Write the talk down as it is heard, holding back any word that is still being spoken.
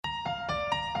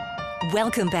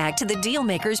Welcome back to the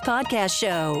Dealmakers Podcast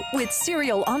Show with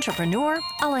serial entrepreneur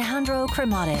Alejandro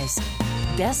Cremades,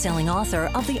 best-selling author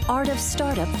of The Art of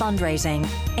Startup Fundraising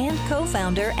and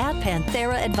co-founder at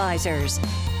Panthera Advisors.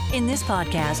 In this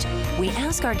podcast, we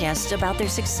ask our guests about their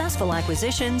successful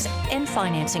acquisitions and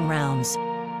financing rounds.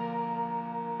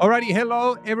 Alrighty,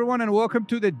 hello everyone, and welcome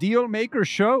to the Dealmakers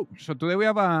Show. So today we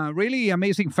have a really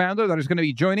amazing founder that is going to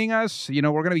be joining us. We're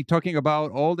going to be talking about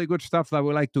all the good stuff that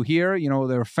we like to hear.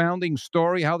 Their founding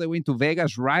story, how they went to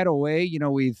Vegas right away.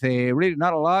 With really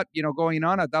not a lot, going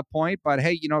on at that point. But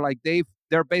hey,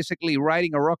 they're basically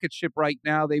riding a rocket ship right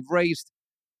now. They've raised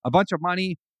a bunch of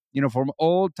money, from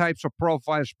all types of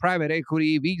profiles, private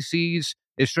equity, VCs,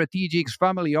 strategics,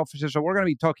 family offices. So we're going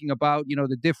to be talking about,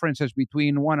 the differences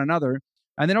between one another.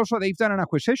 And then also they've done an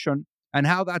acquisition and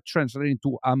how that translated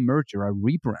into a merger, a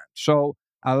rebrand. So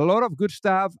a lot of good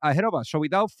stuff ahead of us. So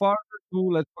without further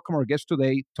ado, let's welcome our guest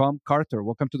today, Tom Carter.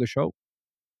 Welcome to the show.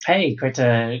 Hey, great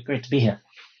to be here.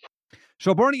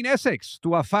 So born in Essex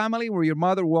to a family where your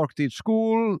mother worked in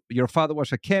school, your father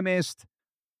was a chemist.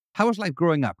 How was life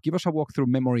growing up? Give us a walk through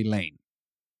memory lane.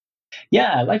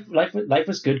 Yeah, life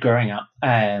was good growing up.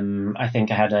 I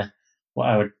think I had what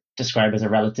I would describe as a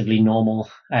relatively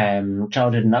normal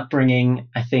childhood and upbringing.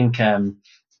 I think both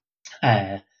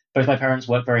my parents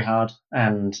worked very hard,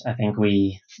 and I think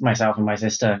myself and my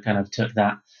sister, kind of took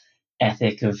that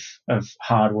ethic of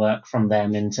hard work from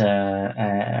them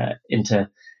into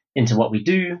what we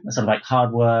do. Sort of like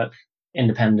hard work,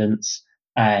 independence,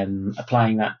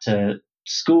 applying that to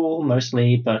school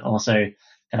mostly, but also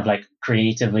kind of like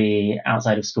creatively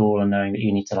outside of school and knowing that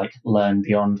you need to like learn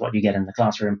beyond what you get in the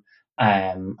classroom.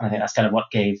 I think that's kind of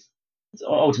what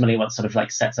sort of like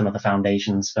set some of the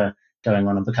foundations for going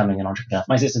on and becoming an entrepreneur.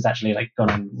 My sister's actually like gone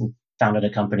and founded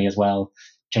a company as well,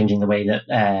 changing the way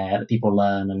that people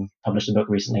learn, and published a book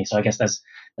recently. So I guess there's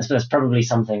probably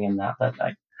something in that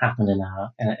like happened in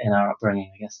our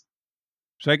upbringing, I guess.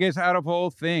 So I guess out of all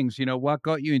things, what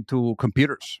got you into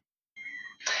computers?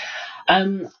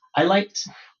 I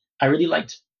really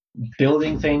liked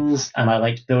building things, and I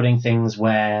liked building things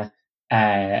where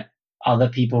other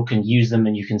people can use them,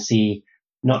 and you can see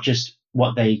not just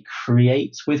what they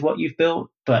create with what you've built,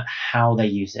 but how they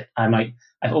use it.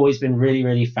 I've always been really,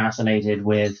 really fascinated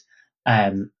with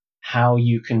how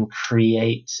you can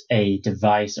create a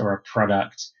device or a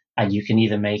product, and you can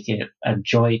either make it a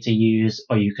joy to use,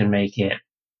 or you can make it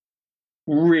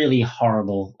really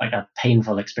horrible, like a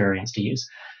painful experience to use.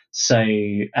 So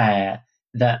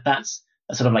that's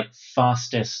sort of like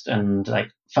fastest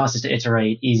to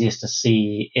iterate, easiest to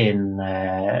see in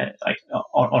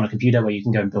on a computer, where you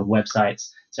can go and build websites.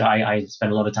 So I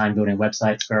spent a lot of time building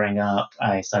websites growing up.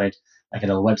 I started like a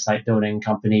little website building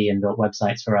company and built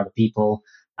websites for other people,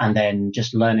 and then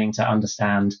just learning to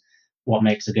understand what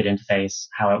makes a good interface,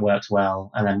 how it works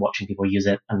well, and then watching people use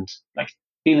it and like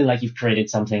feeling like you've created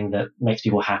something that makes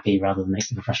people happy rather than makes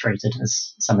people frustrated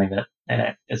is something that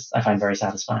I find very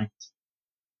satisfying.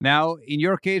 Now, in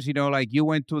your case, you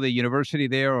went to the University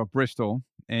there of Bristol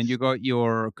and you got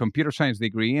your computer science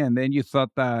degree, and then you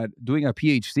thought that doing a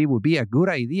PhD would be a good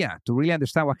idea to really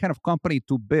understand what kind of company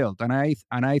to build. And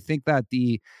I think that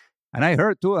and I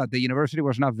heard too that the university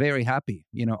was not very happy,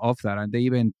 of that, and they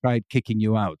even tried kicking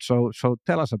you out. So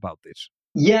tell us about this.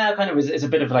 Yeah, kind of. It's a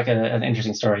bit of like an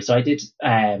interesting story. So I did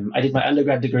my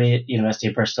undergrad degree at University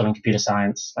of Bristol in computer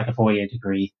science, like a 4-year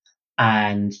degree,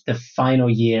 and the final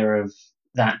year of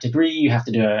that degree, you have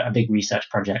to do a big research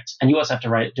project, and you also have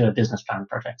to do a business plan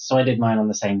project. So I did mine on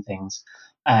the same things.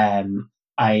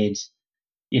 I'd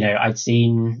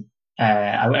seen,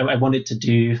 I wanted to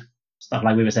do stuff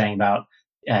like we were saying about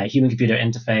human computer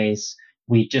interface.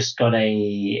 We just got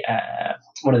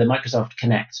one of the Microsoft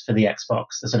Kinect for the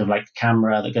Xbox, the sort of like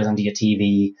camera that goes under your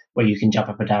TV where you can jump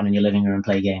up and down in your living room and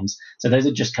play games. So those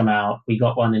had just come out. We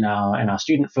got one in our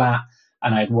student flat,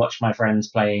 and I'd watched my friends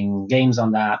playing games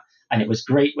on that. And it was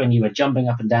great when you were jumping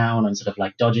up and down and sort of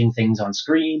like dodging things on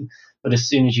screen. But as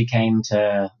soon as you came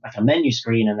to like a menu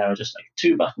screen and there were just like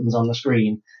 2 buttons on the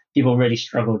screen, people really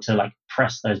struggled to like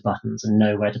press those buttons and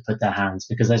know where to put their hands,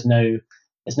 because there's no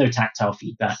tactile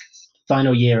feedback.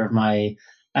 Final year of my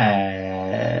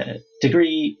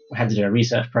degree, I had to do a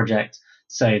research project.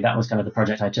 So that was kind of the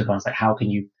project I took on. It's like, how can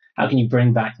you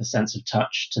bring back the sense of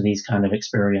touch to these kind of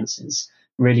experiences?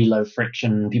 Really low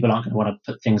friction. People aren't going to want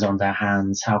to put things on their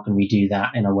hands. How can we do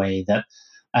that in a way that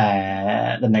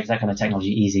makes that kind of technology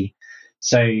easy?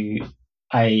 So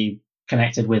I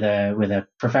connected with a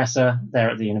professor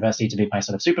there at the university to be my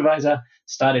sort of supervisor.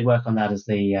 Started work on that as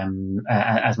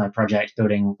my project,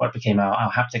 building what became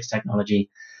our haptics technology,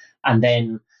 and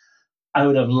then I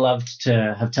would have loved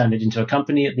to have turned it into a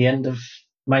company at the end of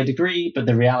my degree, but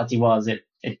the reality was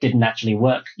it didn't actually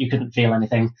work. You couldn't feel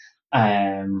anything.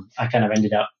 I kind of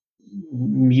ended up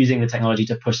using the technology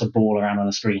to push the ball around on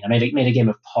a screen. I made a game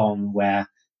of Pong where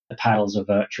the paddles were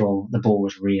virtual, the ball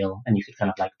was real, and you could kind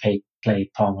of like play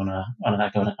Pong on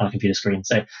a computer screen.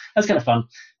 So that's kind of fun,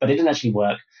 but it didn't actually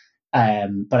work.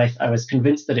 But I was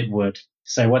convinced that it would.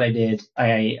 So what I did,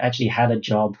 I actually had a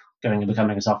job going and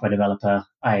becoming a software developer.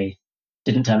 I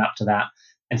didn't turn up to that.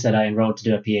 Instead, I enrolled to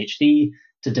do a PhD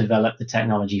to develop the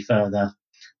technology further.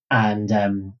 And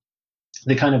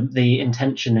the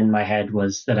intention in my head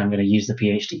was that I'm going to use the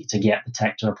PhD to get the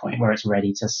tech to a point where it's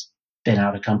ready to spin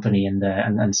out a company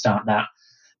and start that.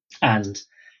 And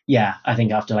yeah, I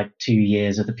think after like 2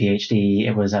 years of the PhD,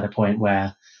 it was at a point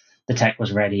where the tech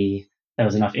was ready. There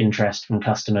was enough interest from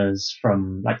customers,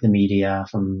 from like the media,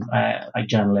 from like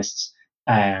journalists,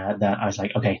 that I was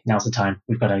like, okay, now's the time.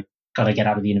 We've got to get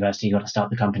out of the university. Got to start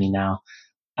the company now.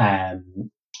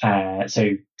 So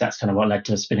that's kind of what led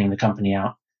to spinning the company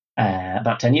out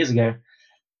about 10 years ago.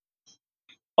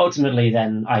 Ultimately,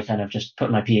 then I kind of just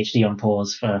put my PhD on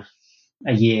pause for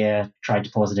a year, tried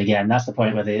to pause it again. That's the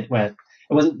point where it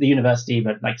wasn't the university,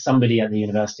 but like somebody at the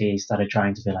university started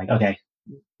trying to be like, okay,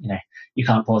 you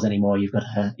can't pause anymore. You've got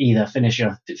to either finish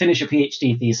your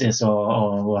PhD thesis,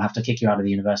 or we'll have to kick you out of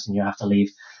the university and you have to leave.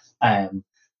 And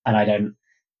I don't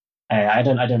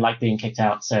like being kicked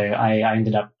out. So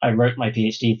I wrote my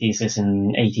PhD thesis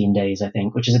in 18 days, I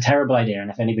think, which is a terrible idea.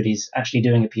 And if anybody's actually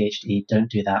doing a PhD,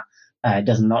 don't do that. It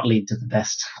does not lead to the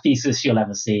best thesis you'll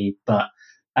ever see. But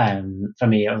for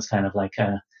me, it was kind of like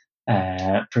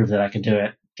prove that I could do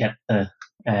it, get the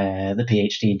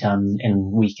PhD done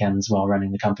in weekends while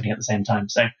running the company at the same time.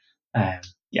 So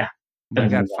yeah. My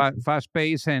God, fast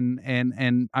pace, and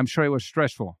I'm sure it was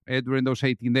stressful during those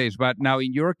 18 days. But now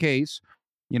in your case,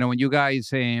 when you guys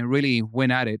really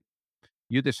went at it,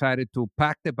 you decided to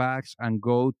pack the bags and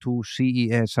go to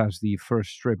CES as the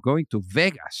first trip, going to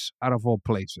Vegas out of all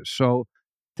places. So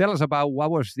tell us about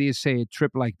what was this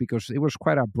trip like, because it was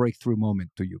quite a breakthrough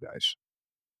moment to you guys.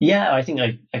 Yeah, I think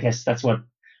I guess that's what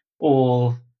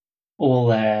all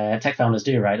tech founders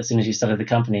do, right? As soon as you started the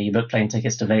company, you book plane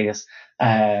tickets to Vegas.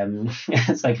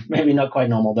 It's like maybe not quite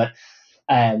normal, but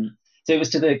so it was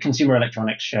to the Consumer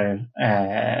Electronics Show,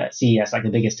 CES, like the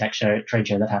biggest trade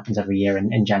show that happens every year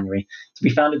in January. So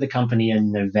we founded the company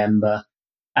in November.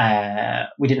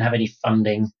 We didn't have any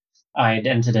funding. I had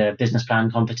entered a business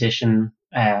plan competition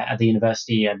at the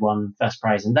university. I'd won first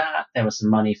prize in that. There was some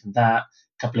money from that.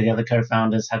 A couple of the other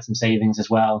co-founders had some savings as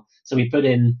well. So we put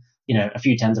in, a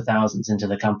few tens of thousands into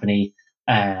the company.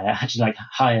 Actually, like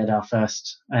hired our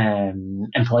first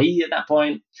employee at that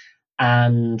point,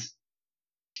 and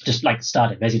just like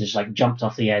started, basically just like jumped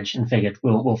off the edge and figured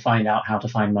we'll find out how to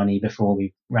find money before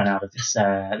we run out of this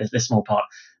small pot.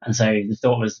 And so the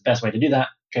thought was the best way to do that,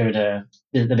 go to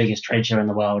the biggest trade show in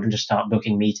the world and just start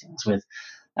booking meetings with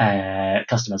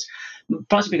customers.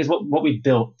 Partially because what we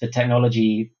built, the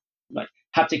technology, like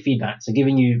haptic feedback, so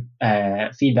giving you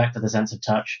feedback for the sense of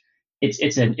touch.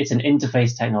 It's an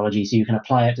interface technology, so you can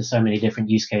apply it to so many different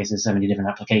use cases, so many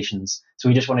different applications. So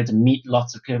we just wanted to meet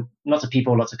lots of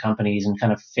people, lots of companies, and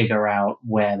kind of figure out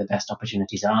where the best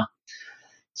opportunities are.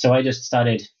 So I just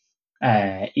started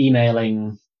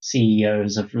emailing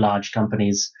CEOs of large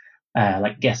companies,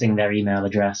 like guessing their email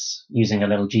address using a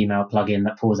little Gmail plugin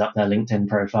that pulls up their LinkedIn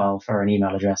profile for an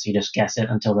email address. You just guess it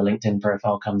until the LinkedIn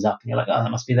profile comes up, and you're like, oh, that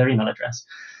must be their email address.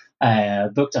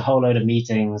 Booked a whole load of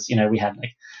meetings. We had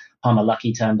like Palmer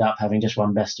Luckey turned up, having just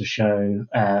won Best of Show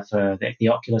for the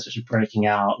Oculus, which was breaking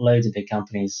out. Loads of big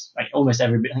companies, like almost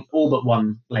everybody, I think all but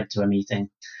one led to a meeting.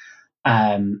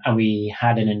 And we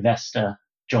had an investor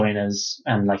join us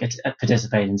and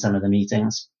participate in some of the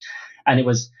meetings. And it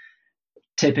was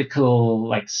typical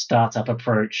like startup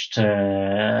approach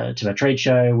to a trade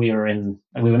show. We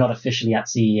were not officially at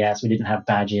CES. We didn't have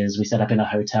badges. We set up in a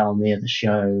hotel near the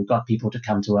show, got people to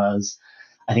come to us.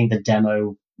 I think the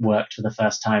demo worked for the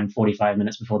first time 45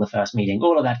 minutes before the first meeting,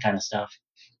 all of that kind of stuff.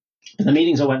 But the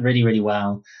meetings all went really, really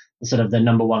well. Sort of the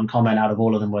number one comment out of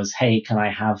all of them was, hey, can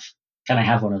I have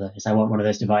one of those? I want one of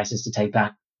those devices to take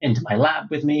back into my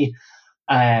lab with me.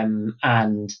 And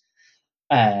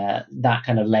that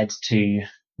kind of led to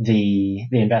the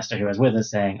investor who was with us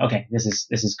saying, okay, this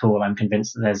is cool. I'm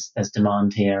convinced that there's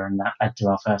demand here, and that led to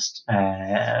our first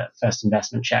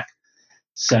investment check.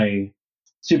 So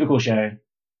super cool show.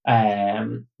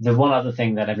 The one other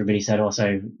thing that everybody said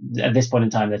also, at this point in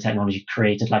time, the technology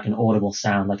created like an audible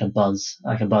sound, like a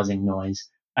buzzing noise.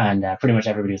 And pretty much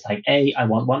everybody was like, I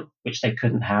want one, which they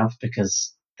couldn't have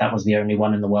because that was the only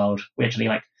one in the world. We actually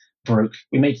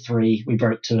we made 3, we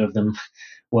broke 2 of them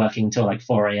working till like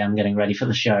 4 a.m. getting ready for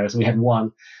the show. So we had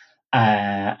 1,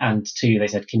 and 2, they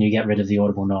said, can you get rid of the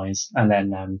audible noise? And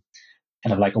then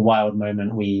kind of like a wild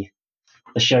moment,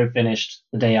 the show finished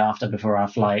the day after before our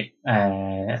flight.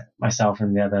 Myself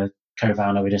and the other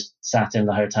co-founder, we just sat in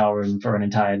the hotel room for an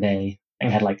entire day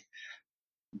and had like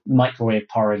microwave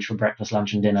porridge for breakfast,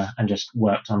 lunch, and dinner, and just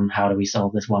worked on how do we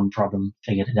solve this one problem,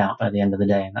 figured it out by the end of the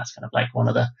day. And that's kind of like one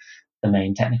of the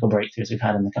main technical breakthroughs we've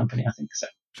had in the company, I think.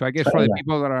 So I guess for the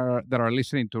people that are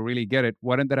listening to really get it,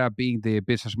 what ended up being the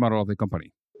business model of the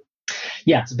company?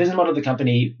 Yeah, so business model of the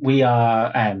company, we're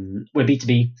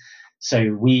B2B.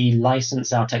 So we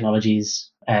license our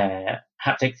technologies,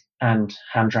 haptic and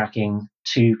hand tracking,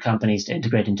 to companies to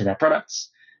integrate into their products.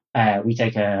 We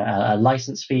take a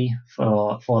license fee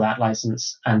for that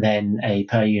license, and then a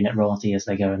per unit royalty as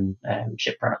they go and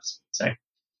ship products.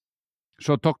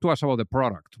 So talk to us about the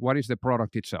product. What is the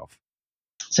product itself?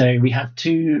 So we have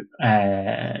two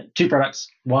products.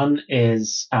 One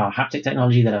is our haptic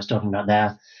technology that I was talking about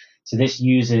there. So this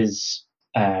uses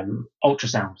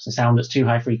ultrasound, so sound that's too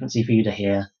high frequency for you to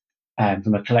hear,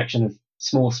 from a collection of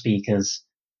small speakers,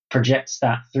 projects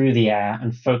that through the air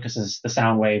and focuses the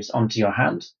sound waves onto your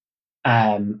hand.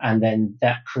 And then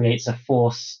that creates a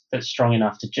force that's strong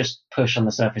enough to just push on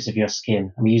the surface of your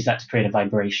skin. And we use that to create a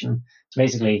vibration. So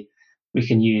basically, we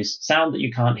can use sound that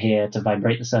you can't hear to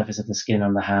vibrate the surface of the skin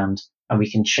on the hand, and we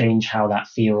can change how that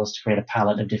feels to create a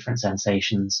palette of different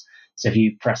sensations. So if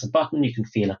you press a button, you can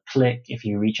feel a click. If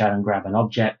you reach out and grab an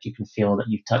object, you can feel that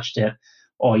you've touched it.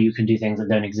 Or you can do things that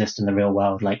don't exist in the real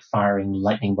world, like firing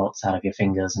lightning bolts out of your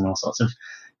fingers and all sorts of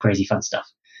crazy fun stuff.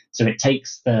 So it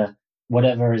takes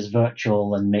whatever is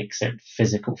virtual and makes it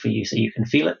physical for you so you can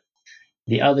feel it.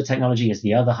 The other technology is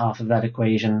the other half of that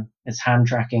equation. It's hand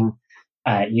tracking.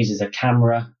 It uses a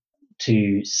camera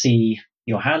to see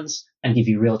your hands and give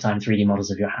you real-time 3D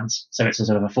models of your hands. So it's a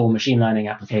sort of a full machine learning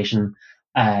application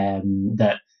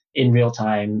that in real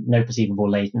time, no perceivable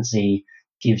latency,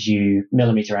 gives you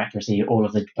millimeter accuracy, all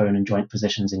of the bone and joint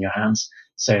positions in your hands,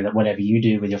 so that whatever you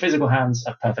do with your physical hands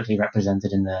are perfectly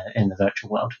represented in the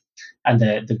virtual world. And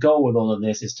the goal with all of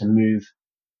this is to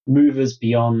move us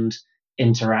beyond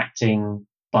interacting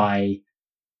by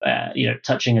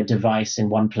touching a device in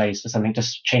one place for something to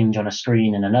change on a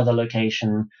screen in another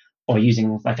location, or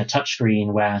using like a touch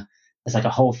screen where there's like a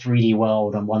whole 3D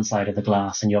world on one side of the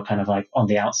glass and you're kind of like on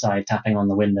the outside tapping on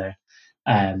the window,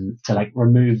 to like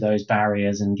remove those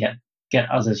barriers and get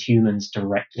us as humans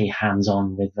directly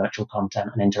hands-on with virtual content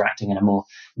and interacting in a more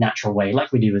natural way,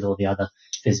 like we do with all the other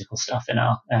physical stuff in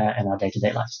our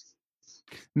day-to-day lives.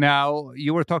 Now,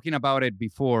 you were talking about it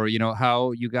before,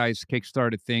 how you guys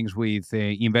kickstarted things with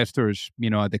investors,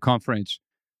 at the conference.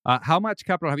 How much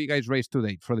capital have you guys raised to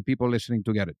date for the people listening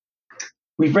to get it?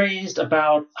 We've raised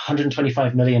about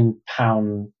 125 million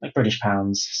British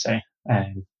pounds. So,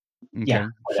 okay. Yeah.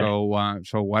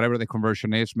 So whatever the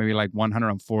conversion is, maybe like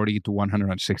 140 to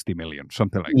 160 million,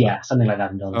 something like that. Yeah, something like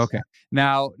that in dollars. Okay.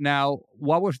 Yeah. Now,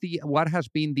 what has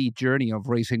been the journey of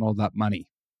raising all that money?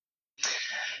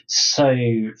 So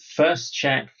first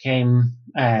check came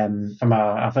from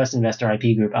our first investor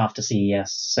IP group after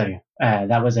CES. So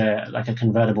that was a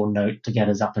convertible note to get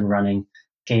us up and running,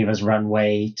 gave us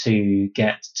runway to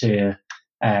get to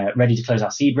ready to close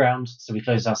our seed round. So we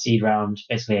closed our seed round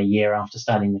basically a year after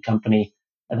starting the company.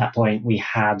 At that point, we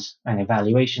had an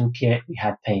evaluation kit, we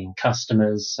had paying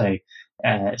customers. So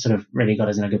it sort of really got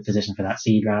us in a good position for that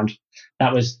seed round.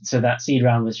 That seed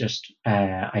round was just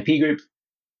IP group.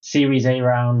 Series A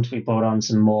round, we brought on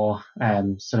some more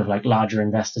sort of like larger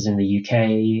investors in the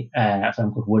UK. A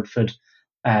firm called Woodford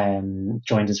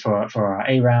joined us for our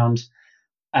A round.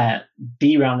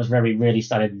 B round was where we really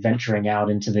started venturing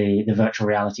out into the virtual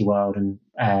reality world and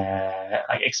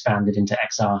expanded into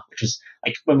XR, which was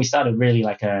like when we started really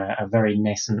like a very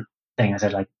nascent thing. I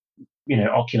said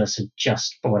Oculus had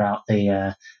just brought out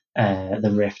the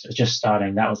Rift. It was just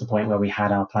starting. That was the point where we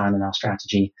had our plan and our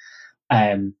strategy.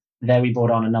 There we brought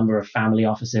on a number of family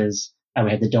offices. We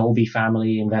had the Dolby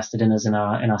family invested in us in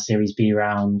our Series B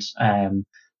round.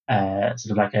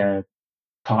 Sort of like a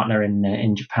partner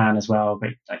in Japan as well,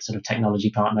 great like sort of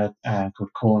technology partner called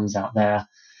Corns out there.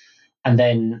 And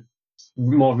then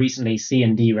more recently, C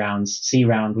and D rounds. C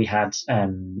round we had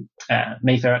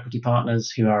Mayfair Equity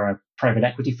Partners, who are a private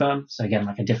equity firm. So again,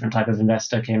 like a different type of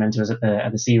investor came into us at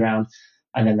the C round.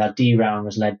 And then that D round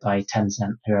was led by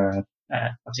Tencent, who are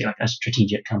obviously like a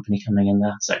strategic company coming in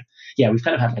there. So yeah, we've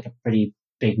kind of had like a pretty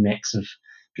big mix of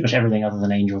pretty much everything other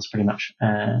than angels pretty much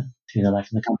through the life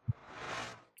of the company.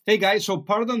 Hey guys, so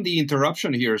pardon the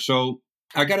interruption here. So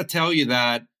I got to tell you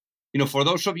that for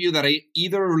those of you that are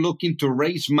either looking to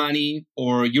raise money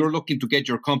or you're looking to get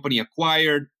your company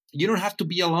acquired, you don't have to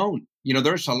be alone.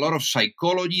 There's a lot of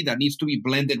psychology that needs to be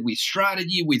blended with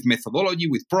strategy, with methodology,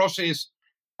 with process.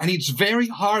 And it's very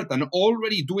hard. And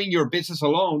already doing your business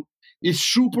alone is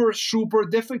super, super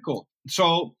difficult.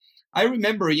 So I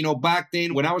remember, back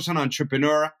then when I was an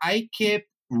entrepreneur, I kept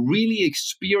really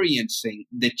experiencing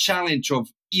the challenge of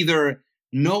either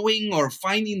knowing or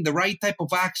finding the right type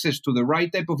of access to the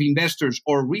right type of investors,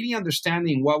 or really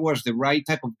understanding what was the right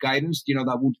type of guidance,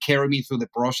 that would carry me through the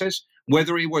process,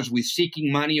 whether it was with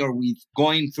seeking money or with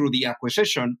going through the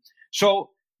acquisition.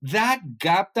 So that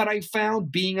gap that I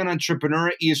found being an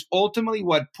entrepreneur is ultimately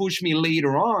what pushed me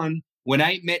later on when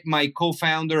I met my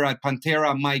co-founder at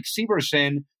Pantera, Mike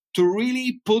Severson, to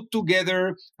really put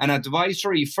together an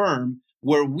advisory firm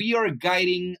where we are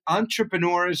guiding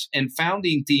entrepreneurs and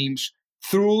founding teams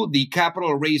through the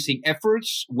capital raising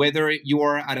efforts, whether you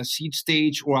are at a seed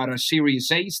stage or at a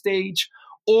Series A stage,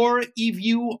 or if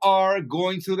you are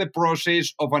going through the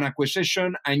process of an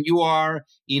acquisition and you are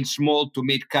in small to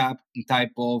mid cap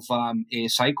type of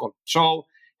cycle. So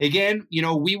again,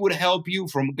 we would help you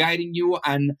from guiding you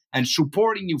and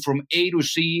supporting you from A to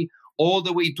C all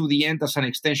the way to the end as an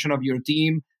extension of your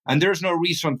team. And there's no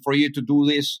reason for you to do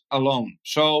this alone.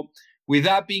 So with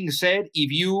that being said,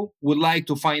 if you would like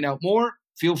to find out more,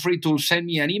 feel free to send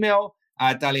me an email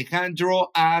at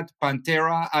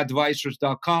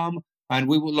alejandro@panteraadvisors.com, and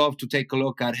we would love to take a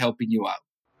look at helping you out.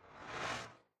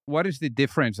 What is the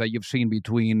difference that you've seen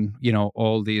between,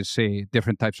 all these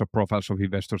different types of profiles of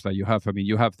investors that you have? I mean,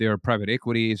 you have their private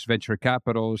equities, venture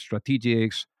capital,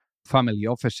 strategics, family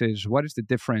offices. What is the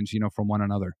difference, from one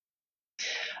another?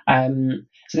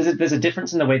 So there's a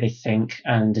difference in the way they think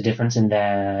and a difference in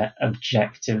their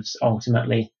objectives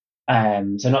ultimately.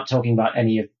 So not talking about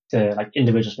any of the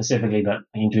individuals specifically, but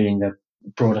including the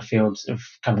broader fields of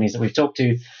companies that we've talked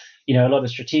to. A lot of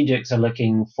strategics are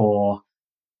looking for,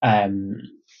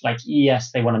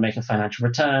 yes, they want to make a financial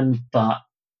return, but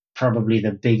probably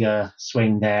the bigger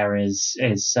swing there is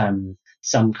some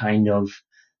kind of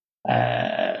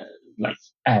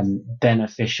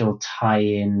beneficial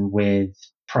tie-in with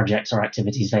projects or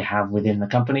activities they have within the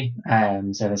company.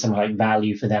 So there's some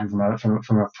value for them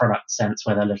from a product sense,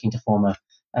 where they're looking to form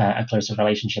a closer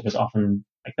relationship, is often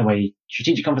the way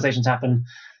strategic conversations happen.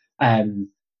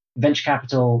 Venture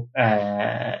capital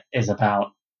is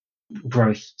about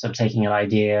growth, sort of taking an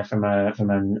idea from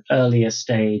an earlier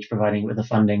stage, providing it with the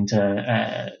funding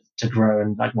to grow,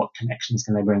 and what connections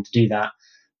can they bring to do that.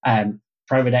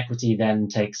 Private equity then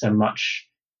takes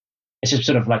it's just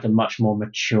sort of a much more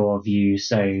mature view,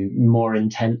 so more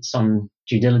intense on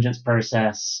due diligence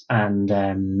process, and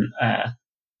I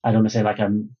don't want to say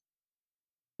kind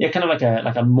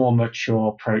of a more mature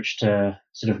approach to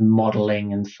sort of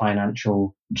modeling and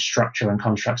financial structure and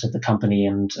constructs of the company,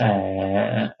 and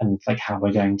how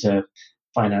we're going to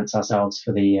finance ourselves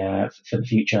for the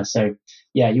future. So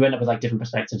yeah, you end up with different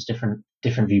perspectives, different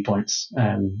viewpoints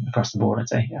across the board, I'd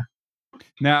say. Yeah.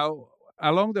 Now,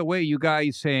 along the way, you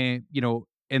guys,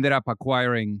 ended up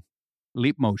acquiring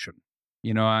Leap Motion,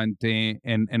 and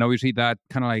obviously that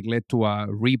kind of led to a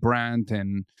rebrand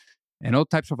and all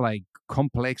types of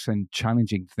complex and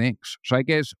challenging things. So I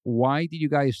guess, why did you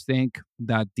guys think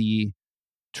that the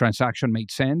transaction made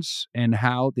sense, and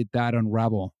how did that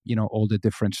unravel, all the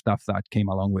different stuff that came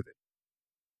along with it?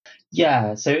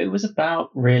 Yeah, so it was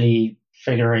about really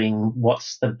figuring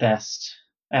what's the best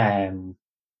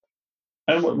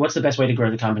way to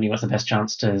grow the company, what's the best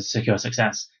chance to secure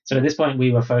success. So at this point,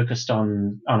 we were focused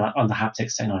on the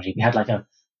haptics technology. We had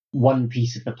one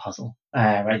piece of the puzzle,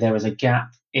 right? There was a gap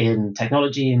in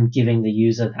technology and giving the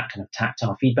user that kind of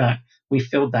tactile feedback. We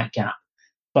filled that gap,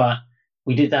 but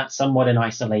we did that somewhat in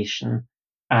isolation,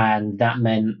 and that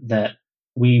meant that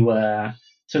we were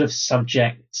sort of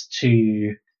subject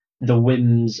to the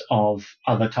whims of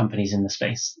other companies in the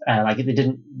space.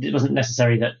 It wasn't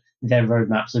necessary that their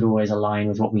roadmaps would always align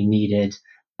with what we needed.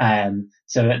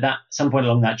 So at some point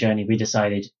along that journey, we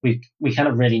decided we kind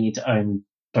of really need to own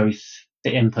both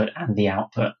the input and the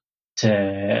output.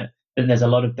 There's a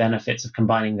lot of benefits of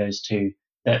combining those two,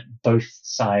 that both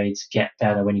sides get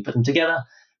better when you put them together.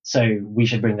 So we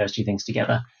should bring those two things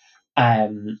together.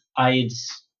 I'd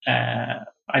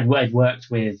worked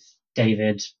with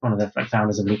David, one of the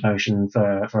founders of Leap Motion,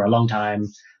 for a long time,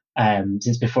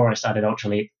 since before I started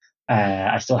Ultraleap.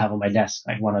 I still have on my desk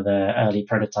one of the early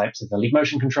prototypes of the Leap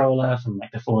Motion controller from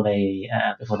before they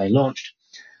launched,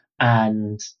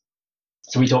 and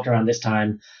so we talked around this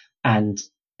time, and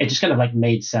it just kind of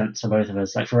made sense for both of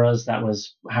us. For us, that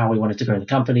was how we wanted to grow the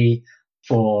company.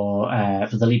 For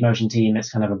the Leap Motion team,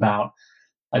 it's kind of about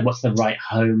like what's the right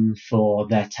home for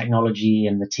their technology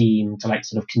and the team to like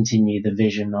sort of continue the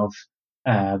vision of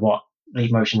what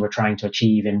Leap Motion were trying to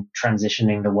achieve in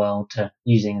transitioning the world to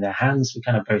using their hands. We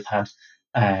kind of both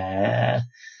had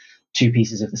two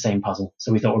pieces of the same puzzle,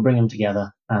 so we thought we'd bring them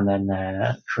together and then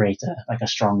create a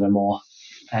stronger, more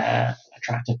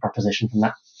attractive proposition from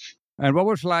that. And what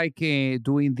was like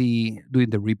doing the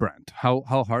rebrand? How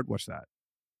hard was that?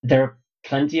 There are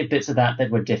plenty of bits of that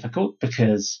were difficult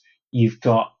because you've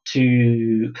got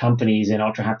two companies in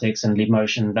Ultra Haptics and Leap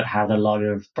Motion that had a lot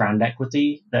of brand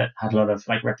equity, that had a lot of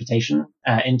like reputation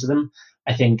into them.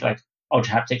 I think like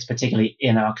Ultra Haptics, particularly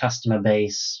in our customer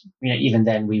base, even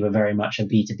then we were very much a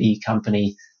B2B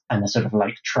company, and the sort of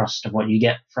like trust of what you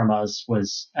get from us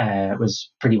was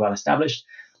pretty well established.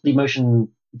 Leap Motion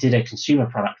did a consumer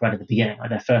product right at the beginning. Like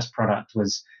their first product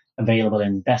was available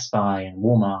in Best Buy and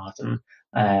Walmart, and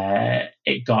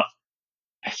it got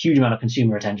a huge amount of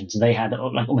consumer attention. So they had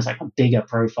like almost like a bigger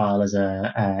profile as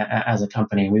a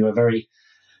company. And we were very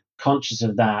conscious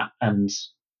of that, and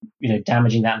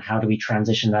damaging that, and how do we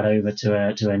transition that over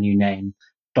to a new name.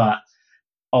 But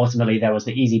ultimately, there was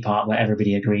the easy part where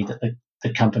everybody agreed that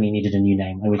the company needed a new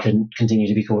name, and we couldn't continue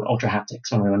to be called Ultra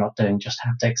Haptics when we were not doing just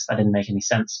haptics. That didn't make any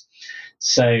sense.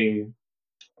 So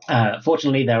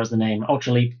fortunately, there was the name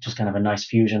Ultraleap, just kind of a nice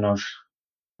fusion of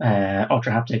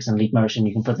Ultra Haptics and Leap Motion.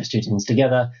 You can put those two things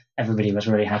together. Everybody was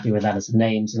really happy with that as a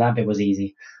name, so that bit was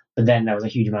easy. But then there was a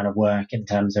huge amount of work in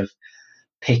terms of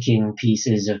picking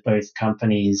pieces of both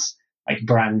companies, like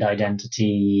brand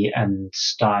identity and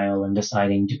style, and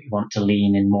deciding, do we want to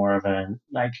lean in more of a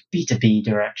like B2B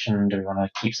direction? Do we want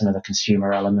to keep some of the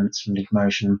consumer elements from Leap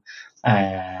Motion?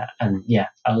 And yeah,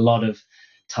 a lot of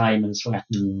time and sweat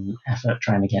and effort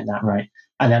trying to get that right.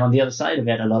 And then on the other side of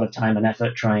it, a lot of time and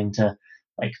effort trying to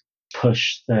like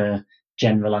push the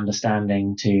general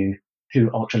understanding to who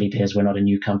Ultraleap is. We're not a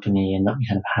new company, and that we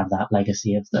kind of have that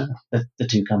legacy of the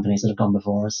two companies that have gone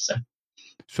before us.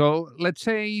 So let's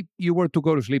say you were to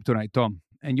go to sleep tonight, Tom,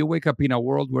 and you wake up in a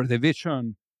world where the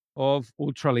vision of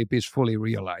Ultraleap is fully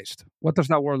realized. What does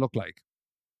that world look like?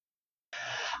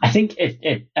 I think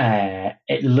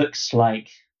it looks like,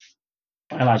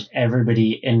 by and large,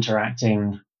 everybody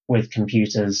interacting with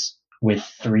computers with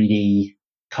 3D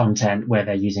content where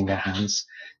they're using their hands.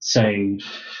 So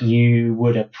you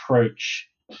would approach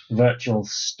virtual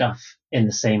stuff in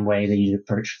the same way that you'd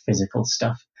approach physical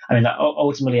stuff. I mean,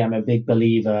 ultimately, I'm a big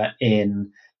believer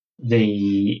in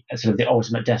the sort of the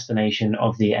ultimate destination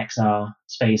of the XR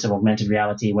space of augmented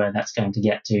reality, where that's going to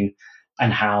get to,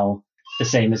 and how the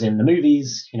same as in the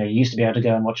movies. You used to be able to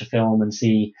go and watch a film and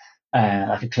see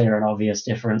like a clear and obvious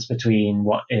difference between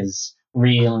what is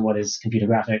real and what is computer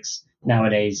graphics.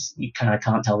 Nowadays, you kind of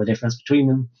can't tell the difference between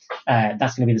them.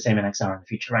 That's going to be the same in XR in the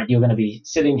future, right? You're going to be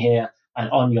sitting here, and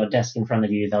on your desk in front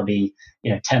of you, there'll be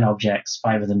 10 objects,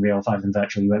 5 of them real, 5 of them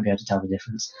virtual. You won't be able to tell the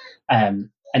difference, and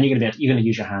you're going to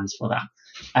use your hands for that.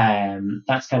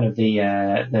 That's kind of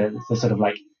the sort of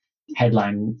like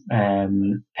headline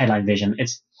vision.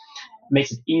 It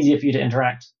makes it easier for you to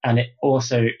interact, and it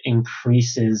also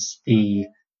increases the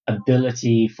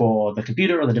ability for the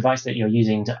computer or the device that you're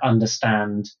using to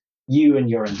understand you and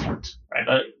your intent,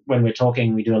 right? When we're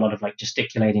talking, we do a lot of like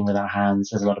gesticulating with our hands.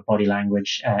 There's a lot of body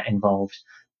language involved,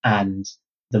 and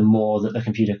the more that the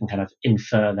computer can kind of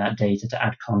infer that data to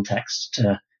add context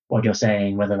to what you're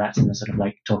saying, whether that's in the sort of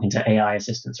like talking to AI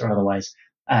assistants or otherwise,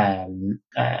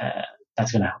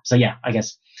 that's going to help. So yeah, I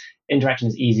guess interaction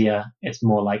is easier. It's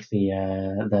more like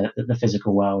the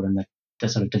physical world, and the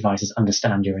sort of devices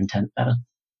understand your intent better.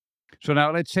 So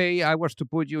now let's say I was to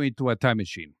put you into a time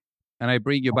machine, and I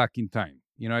bring you back in time.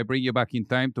 I bring you back in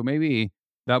time to maybe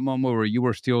that moment where you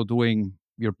were still doing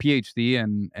your PhD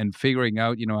and figuring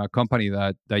out, a company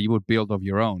that you would build of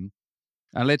your own.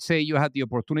 And let's say you had the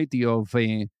opportunity of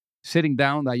sitting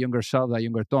down that younger self, that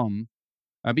younger Tom,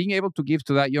 and being able to give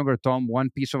to that younger Tom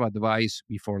one piece of advice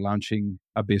before launching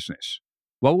a business.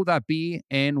 What would that be,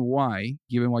 and why,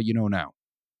 given what you know now?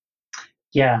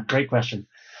 Yeah, great question.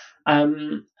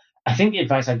 I think the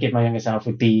advice I'd give my younger self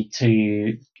would be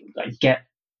to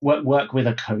work with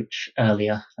a coach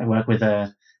earlier. I work with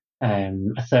a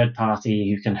third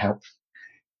party who can help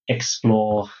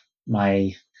explore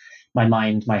my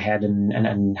mind, my head,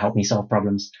 and help me solve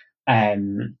problems.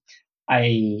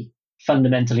 I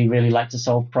fundamentally really like to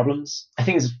solve problems. I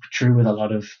think it's true with a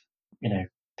lot of,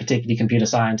 particularly computer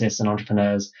scientists and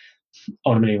entrepreneurs.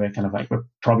 Ultimately, we're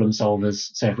problem solvers.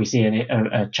 So if we see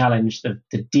a challenge, the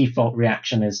default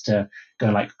reaction is to go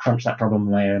like crunch that problem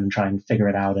on my own and try and figure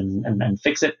it out and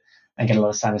fix it, and get a lot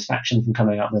of satisfaction from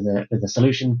coming up with a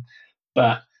solution.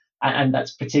 And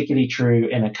that's particularly true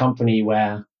in a company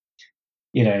where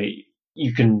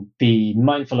you can be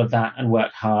mindful of that and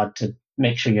work hard to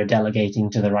make sure you're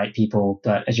delegating to the right people.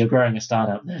 But as you're growing a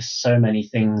startup, there's so many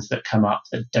things that come up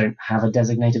that don't have a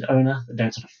designated owner, that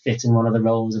don't sort of fit in one of the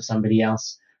roles of somebody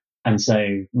else. And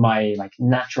so my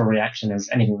natural reaction is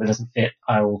anything that doesn't fit,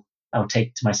 I'll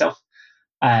take to myself.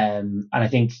 And I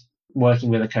think working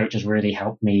with a coach has really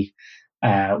helped me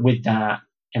with that,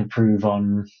 improve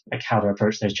on how to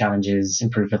approach those challenges,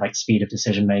 improve with speed of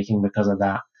decision making because of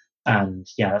that. And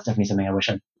yeah, that's definitely something I wish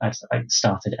I'd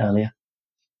started earlier.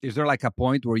 Is there a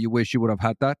point where you wish you would have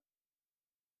had that?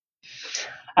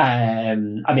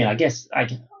 I guess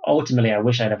ultimately I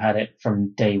wish I'd have had it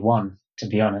from day one, to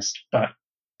be honest, but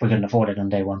we couldn't afford it on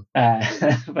day one.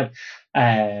 But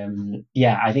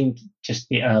I think just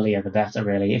the earlier the better,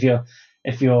 really.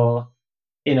 If you're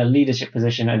in a leadership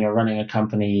position and you're running a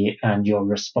company and you're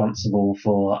responsible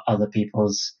for other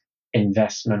people's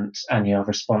investment and you're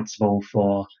responsible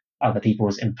for other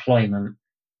people's employment,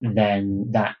 then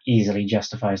that easily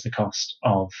justifies the cost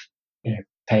of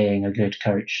paying a good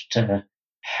coach to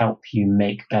help you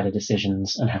make better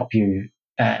decisions and help you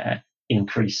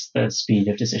increase the speed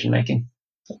of decision making.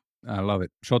 I love it.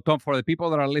 So Tom, for the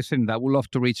people that are listening that would love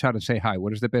to reach out and say hi,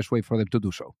 what is the best way for them to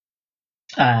do so?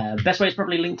 Best way is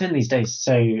probably LinkedIn these days.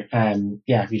 So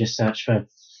if you just search for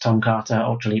Tom Carter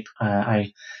Ultraleap,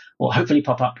 I will hopefully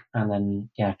pop up, and then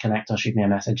connect or shoot me a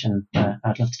message, and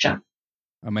I'd love to chat.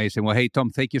 Amazing. Well, hey Tom,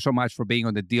 thank you so much for being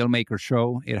on the Dealmaker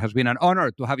Show. It has been an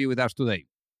honor to have you with us today.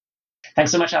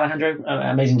 Thanks so much, Alejandro.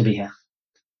 Amazing to be here.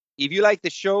 If you like the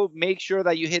show, make sure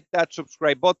that you hit that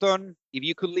subscribe button. If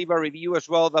you could leave a review as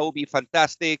well, that would be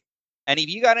fantastic. And if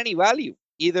you got any value,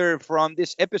 either from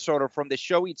this episode or from the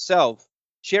show itself,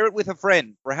 share it with a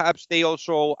friend. Perhaps they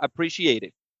also appreciate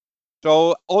it.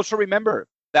 So also remember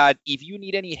that if you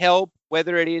need any help,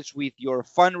 whether it is with your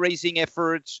fundraising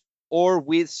efforts or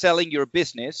with selling your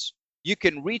business, you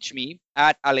can reach me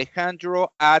at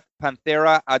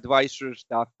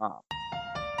alejandro@pantheraadvisors.com.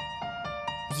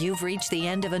 You've reached the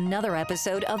end of another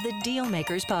episode of the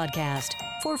Dealmakers podcast.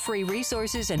 For free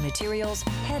resources and materials,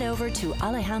 head over to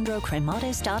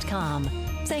alejandrocremades.com.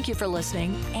 Thank you for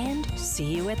listening, and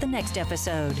see you at the next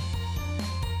episode.